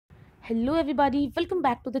Hello everybody, welcome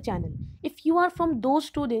back to the channel. If you are from those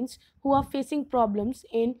students who are facing problems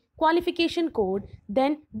in qualification code,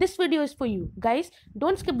 then this video is for you. Guys,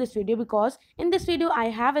 don't skip this video because in this video I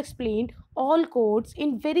have explained all codes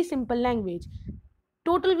in very simple language.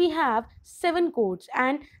 Total we have 7 codes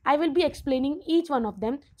and I will be explaining each one of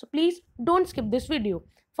them. So please don't skip this video.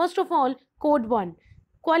 First of all, code 1.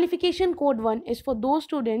 Qualification code 1 is for those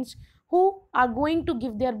students who are going to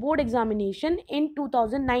give their board examination in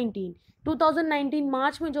 2019. 2019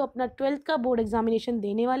 मार्च में जो अपना 12th का board examination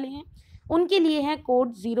देने वाले हैं उनके लिए है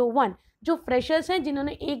कोड 01. जो फ्रेशर्स हैं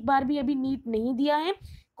जिन्होंने एक बार भी अभी नीट नहीं दिया है,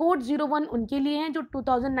 कोड 01 उनके लिए हैं जो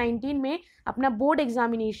 2019 में अपना बोर्ड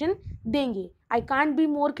एग्जामिनेशन देंगे. I can't be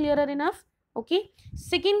more clearer enough. Okay,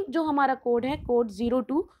 second जो हमारा कोड है कोड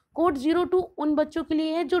 02. कोड 02 उन बच्चों के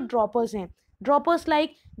लिए है जो ड्रॉपर्स हैं. ड्रॉपर्स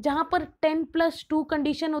लाइक जहाँ पर 10+2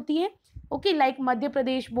 कंडीशन होती है. Okay, like Madhya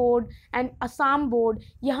Pradesh board and Assam board,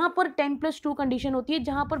 यहाँ पर 10+2 कंडीशन होती है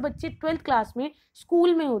जहाँ पर बच्चे 12th क्लास में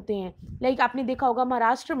स्कूल में होते हैं. लाइक आपने देखा होगा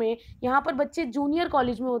महाराष्ट्र में यहाँ पर बच्चे जूनियर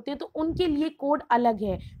कॉलेज में होते हैं, तो उनके लिए कोड अलग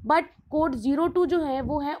है. बट कोड 02 जो है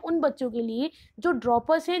वो है उन बच्चों के लिए जो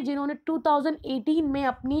ड्रॉपर्स हैं जिन्होंने 2018 में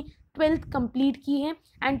अपनी 12th कंप्लीट की है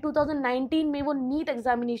एंड 2019 में वो नीट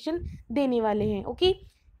एग्जामिनेशन देने वाले हैं. ओके,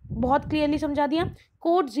 बहुत क्लियरली समझा दिया.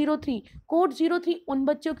 कोड 03. कोड 03 उन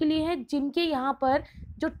बच्चों के लिए है जिनके यहाँ पर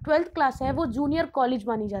जो 12th क्लास है वो जूनियर कॉलेज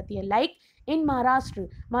मानी जाती है. लाइक इन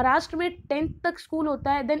महाराष्ट्र में 10th तक स्कूल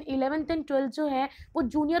होता है, देन 11th एंड 12th जो है वो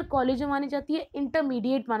जूनियर कॉलेज में मानी जाती है,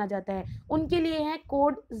 इंटरमीडिएट माना जाता है. उनके लिए है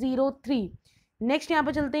कोड 03. नेक्स्ट यहाँ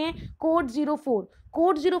पर चलते हैं कोड 04.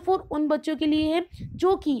 कोड 04 उन बच्चों के लिए है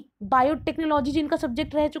जो कि बायोटेक्नोलॉजी जिनका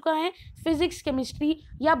सब्जेक्ट रह चुका है, फिजिक्स, केमिस्ट्री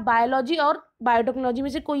या बायोलॉजी और बायोटेक्नोलॉजी में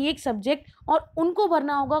से कोई एक सब्जेक्ट, और उनको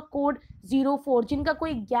भरना होगा कोड 04. जिनका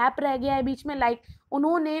कोई गैप रह गया है बीच में, लाइक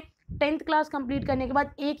उन्होंने 10th क्लास कंप्लीट करने के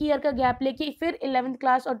बाद 1 ईयर का गैप लेके फिर 11th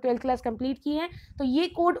क्लास और 12th क्लास कंप्लीट की है, तो ये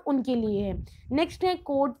कोड उनके लिए है. नेक्स्ट है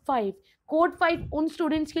कोड 5. कोड 5 उन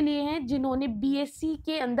स्टूडेंट्स के लिए हैं जिन्होंने बीएससी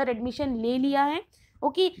के अंदर एडमिशन ले लिया है.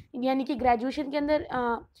 ओके, यानी कि ग्रेजुएशन के अंदर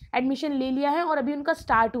एडमिशन ले लिया है और अभी उनका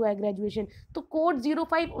स्टार्ट हुआ है ग्रेजुएशन, तो कोड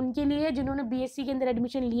 05 उनके लिए है जिन्होंने बीएससी के अंदर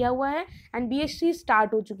एडमिशन लिया हुआ है एंड बीएससी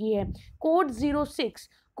स्टार्ट हो चुकी है. कोड 06.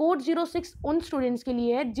 कोड 06 उन स्टूडेंट्स के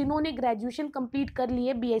लिए है जिन्होंने ग्रेजुएशन कंप्लीट कर ली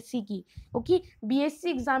है बीएससी की. ओके, बीएससी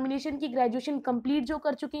एग्जामिनेशन की ग्रेजुएशन कंप्लीट जो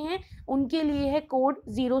कर चुके हैं उनके लिए है code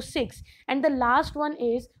 06. And the last one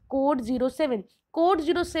is code 07. Code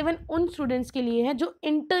 07 उन स्टूडेंट्स के लिए है जो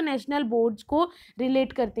इंटरनेशनल बोर्ड्स को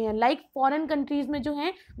रिलेट करते हैं, लाइक फॉरेन कंट्रीज में जो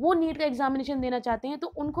हैं वो नीट का एग्जामिनेशन देना चाहते हैं, तो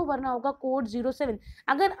उनको भरना होगा कोड 07.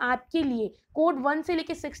 अगर आपके लिए कोड 1 से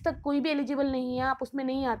लेकर 6 तक कोई भी एलिजिबल नहीं है, आप उसमें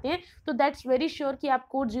नहीं आते हैं, तो दैट्स वेरी श्योर कि आप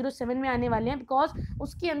कोड 07 में आने वाले हैं, बिकॉज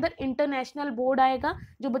उसके अंदर इंटरनेशनल बोर्ड आएगा.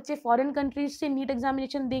 जो बच्चे फॉरेन कंट्रीज से नीट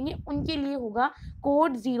एग्जामिनेशन देंगे उनके लिए होगा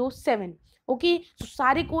कोड 07. ओके, तो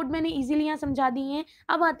सारे कोड मैंने इजीली यहाँ समझा दिए हैं.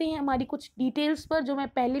 अब आते हैं हमारी कुछ डिटेल्स पर जो मैं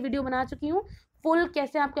पहले वीडियो बना चुकी हूँ. फुल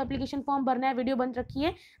कैसे आपको एप्लीकेशन फॉर्म भरना है वीडियो बन रखी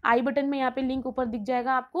है, आई बटन में यहाँ पे लिंक ऊपर दिख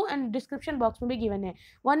जाएगा आपको एंड डिस्क्रिप्शन बॉक्स में भी गिवन है.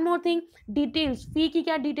 वन मोर थिंग, डिटेल्स, फी की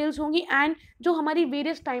क्या डिटेल्स होंगी एंड जो हमारी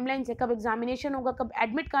वेरियस टाइमलाइंस है, कब एग्जामिनेशन होगा, कब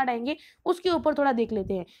एडमिट कार्ड आएंगे, उसके ऊपर थोड़ा देख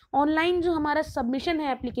लेते हैं. ऑनलाइन जो हमारा सबमिशन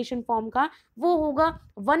है एप्लीकेशन फॉर्म का वो होगा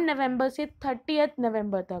 1 नवंबर से 30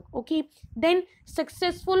 नवंबर तक. Okay, then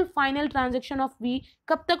successful final transaction of फी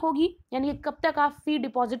कब तक होगी, यानी कि कब तक आप फी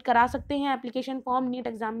डिपॉजिट करा सकते हैं एप्लीकेशन फॉर्म नीट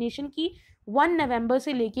एग्जामिनेशन की, 1 नवंबर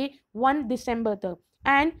से लेके 1 दिसंबर तक.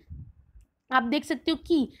 एंड आप देख सकते हो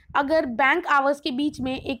कि अगर बैंक आवर्स के बीच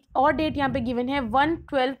में एक और डेट यहाँ पे गिवन है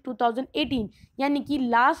 1/12/2018, यानी कि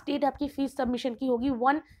लास्ट डेट आपकी फीस सबमिशन की होगी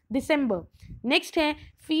 1 दिसंबर. नेक्स्ट है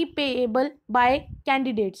फी पेएबल बाय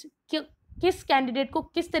कैंडिडेट्स. किस कैंडिडेट को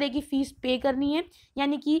किस तरह की फीस पे करनी है,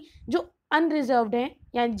 यानी कि जो अनरिजर्व्ड है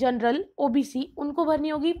यानी जनरल, ओबीसी, उनको भरनी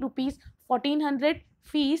होगी ₹1400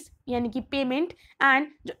 फीस यानी कि पेमेंट. एंड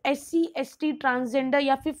जो SC ST ट्रांसजेंडर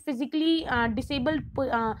या फिर फिजिकली डिसेबल्ड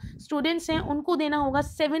स्टूडेंट्स हैं उनको देना होगा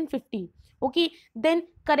 750. ओके, देन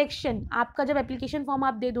करेक्शन, आपका जब एप्लीकेशन फॉर्म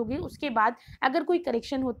आप दे दोगे उसके बाद अगर कोई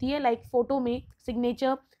करेक्शन होती है, लाइक फ़ोटो में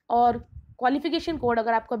सिग्नेचर और क्वालिफिकेशन कोड,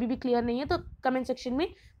 अगर आपको अभी भी क्लियर नहीं है तो कमेंट सेक्शन में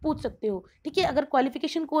पूछ सकते हो. ठीक है, अगर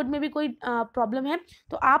क्वालिफिकेशन कोड में भी कोई प्रॉब्लम है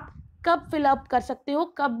तो आप कब फिलअप कर सकते हो,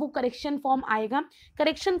 कब वो करेक्शन फॉर्म आएगा.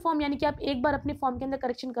 करेक्शन फॉर्म यानी कि आप एक बार अपने फॉर्म के अंदर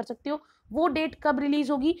करेक्शन कर सकते हो, वो डेट कब रिलीज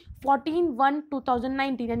होगी,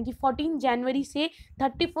 14/1/2019, यानी कि 14 जनवरी से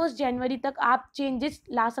 31 जनवरी तक आप चेंजेस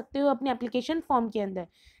ला सकते हो अपने एप्लीकेशन फॉर्म के अंदर.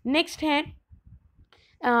 नेक्स्ट है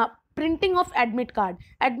printing of admit card.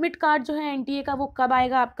 Admit card जो है एनटीए का वो कब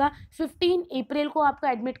आएगा आपका, 15 अप्रैल को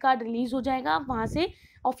आपका एडमिट कार्ड रिलीज हो जाएगा. आप वहाँ से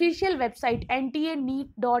ऑफिशियल वेबसाइट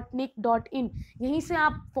ntaneet.nic.in, यहीं से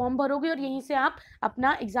आप फॉर्म भरोगे और यहीं से आप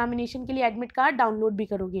अपना एग्जामिनेशन के लिए एडमिट कार्ड डाउनलोड भी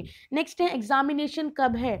करोगे। नेक्स्ट है एग्जामिनेशन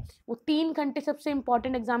कब है, वो 3 घंटे सबसे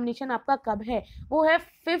इंपॉर्टेंट एग्जामिनेशन आपका कब है, वो है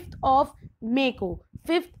 5 मई को,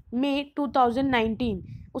 5 मई 2019।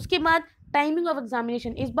 उसके बाद टाइमिंग ऑफ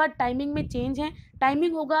एग्जामिनेशन, इस बार टाइमिंग में चेंज है।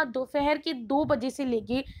 टाइमिंग होगा दोपहर के 2 बजे से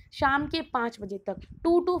लेके शाम के 5 बजे तक,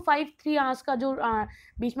 2 to 5, 3 आवर्स का जो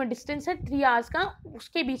बीच में डिस्टेंस है 3 आवर्स का,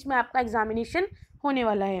 उसके बीच में आपका एग्जामिनेशन होने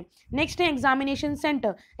वाला है। नेक्स्ट है examination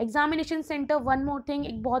centre. Examination centre, one more thing,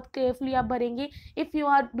 एक बहुत केयरफुली आप भरेंगे। If you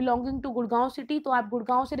are belonging to Gurgaon city तो आप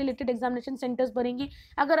गुड़गांव से रिलेटेड एग्जामिनेशन सेंटर्स भरेंगे।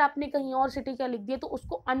 अगर आपने कहीं और सिटी का लिख दिया तो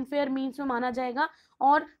उसको अनफेयर मीन्स में माना जाएगा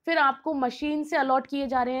और फिर आपको मशीन से अलॉट किए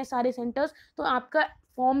जा रहे हैं सारे सेंटर्स, तो आपका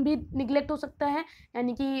फॉर्म भी निगलेक्ट हो सकता है,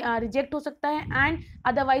 यानी कि रिजेक्ट हो सकता है, एंड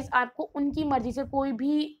अदरवाइज आपको उनकी मर्जी से कोई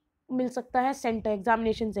भी मिल सकता है centre,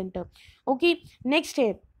 examination centre. Okay, next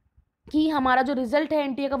है कि हमारा जो रिजल्ट है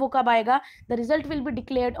एनटीए का वो कब आएगा। The result will be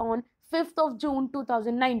declared on 5 जून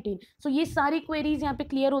 2019। सो ये सारी क्वेरीज यहाँ पे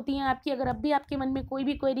क्लियर होती हैं आपकी। अगर अब भी आपके मन में कोई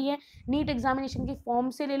भी क्वेरी है नीट एग्जामिनेशन के फॉर्म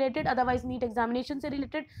से रिलेटेड, अदरवाइज नीट एग्जामिनेशन से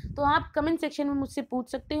रिलेटेड, तो आप कमेंट सेक्शन में मुझसे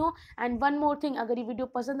पूछ सकते हो। एंड वन मोर थिंग, अगर ये वीडियो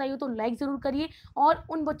पसंद आई हो तो लाइक ज़रूर करिए और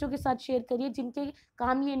उन बच्चों के साथ शेयर करिए जिनके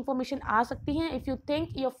काम ये इन्फॉर्मेशन आ सकती है। If you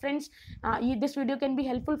think your friends this video can be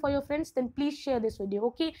helpful for your friends, then please share this video.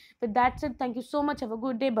 Okay, with that said, thank you so much, have a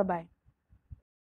good day, bye bye.